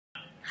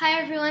Hi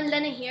everyone,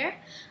 Lana here.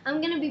 I'm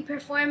going to be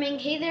performing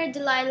Hey There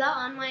Delilah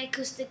on my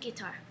acoustic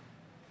guitar.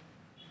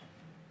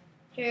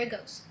 Here it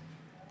goes.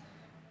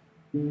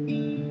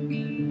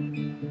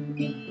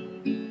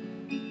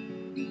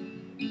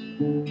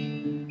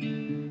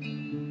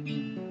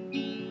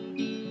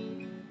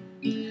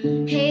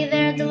 Hey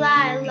there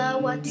Delilah,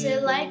 what's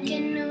it like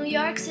in New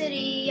York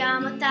City?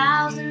 I'm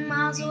 1,000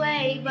 miles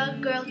away, but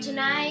girl,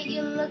 tonight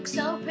you look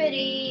so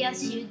pretty,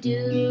 yes you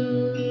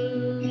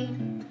do.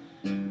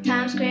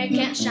 Times Square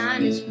can't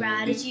shine as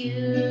bright as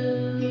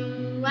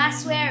you, I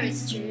swear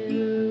it's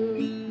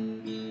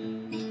true.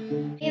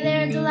 Hey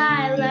there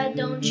Delilah,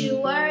 don't you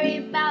worry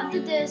about the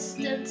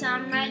distance,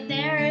 I'm right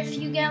there if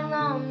you get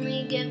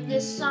lonely. Give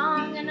this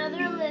song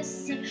another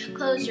listen,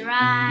 close your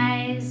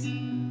eyes.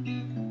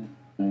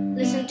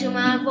 Listen to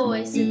my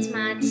voice, it's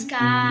my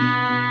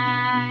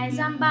disguise,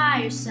 I'm by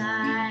your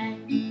side.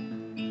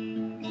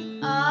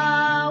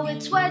 Oh,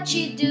 it's what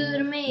you do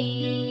to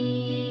me.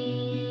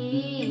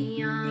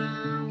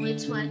 Oh,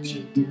 it's what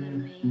you do to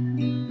me.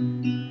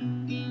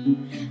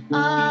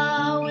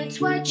 Oh, it's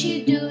what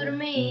you do to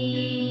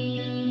me.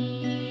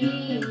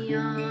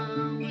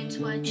 Oh, it's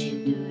what you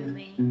do to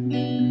me.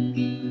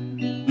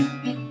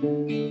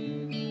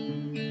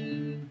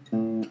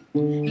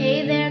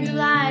 Hey there,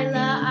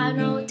 Delilah, I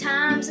know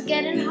times are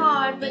getting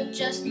hard, but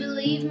just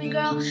believe me,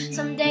 girl,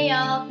 someday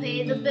I'll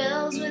pay the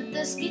bills with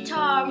this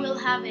guitar. We'll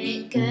have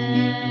it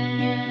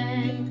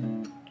good.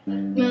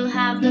 We'll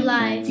have the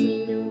life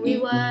we knew we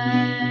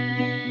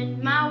would.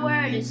 My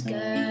word is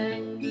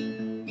good.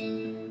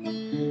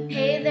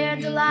 Hey there,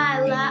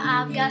 Delilah,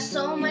 I've got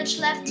so much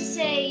left to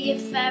say.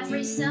 If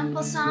every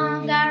simple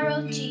song I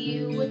wrote to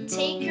you would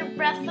take your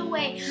breath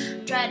away,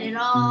 I'd write it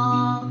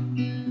all.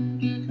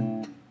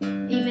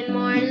 Even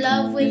more in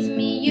love with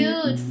me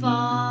you'd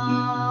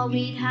fall.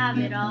 We'd have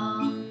it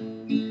all.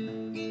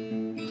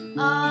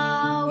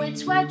 Oh,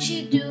 it's what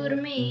you do to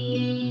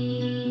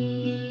me.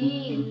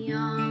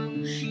 Oh,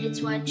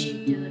 it's what you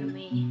do to me.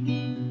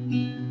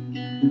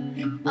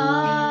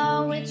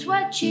 Oh, it's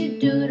what you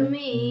do to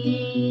me.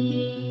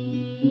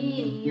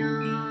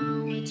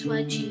 Oh, it's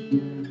what you do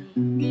to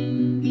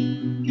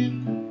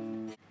me.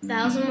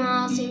 1,000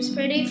 miles seems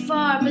pretty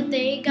far, but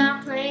they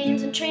got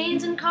planes and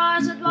trains and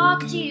cars. I'd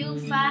walk to you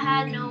if I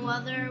had no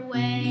other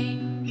way.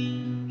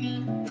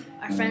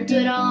 Our friends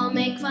would all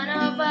make fun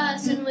of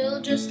us, and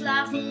we'll just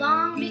laugh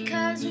along,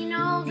 because we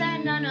know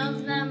that none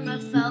of them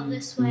have felt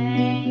this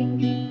way.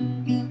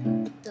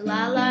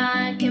 Delilah,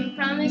 I can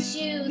promise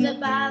you that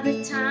by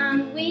the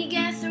time we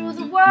get through,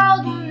 the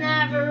world will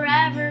never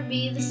ever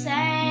be the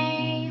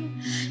same,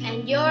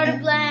 and you're to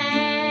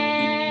blame.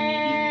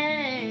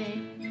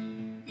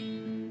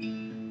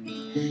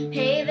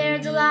 Hey there,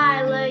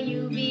 Delilah,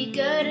 you be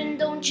good and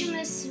don't you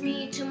miss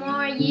me. 2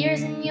 more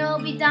years and you'll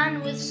be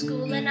done with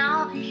school, and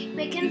I'll be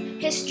making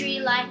history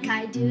like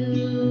I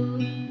do.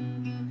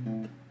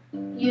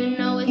 You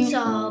know it's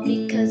all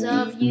because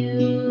of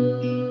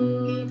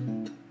you.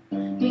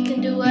 We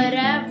can do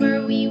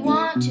whatever we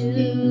want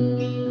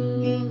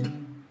to.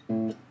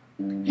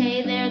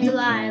 Hey there,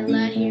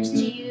 Delilah, here's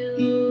to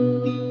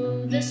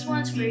you. This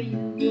one's for you.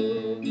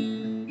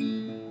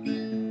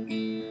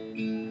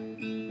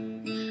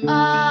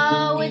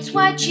 Oh, it's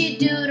what you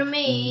do to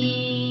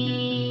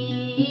me.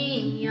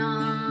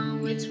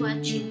 Oh, it's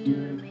what you do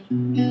to me.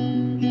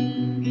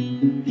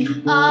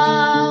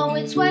 Oh,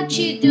 it's what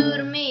you do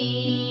to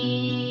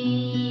me.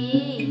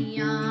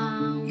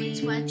 Oh,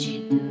 it's what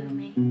you do to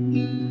me.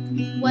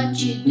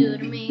 What you do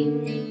to me.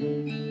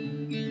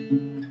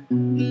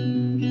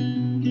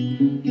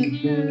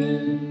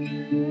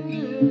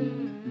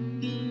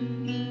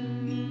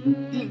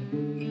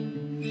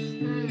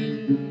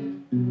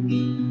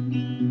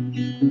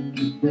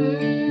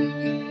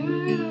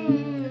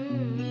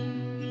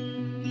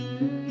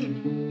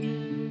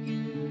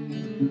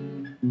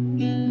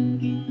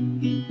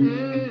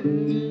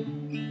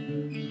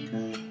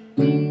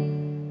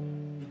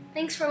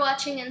 Thanks for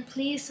watching, and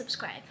please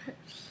subscribe.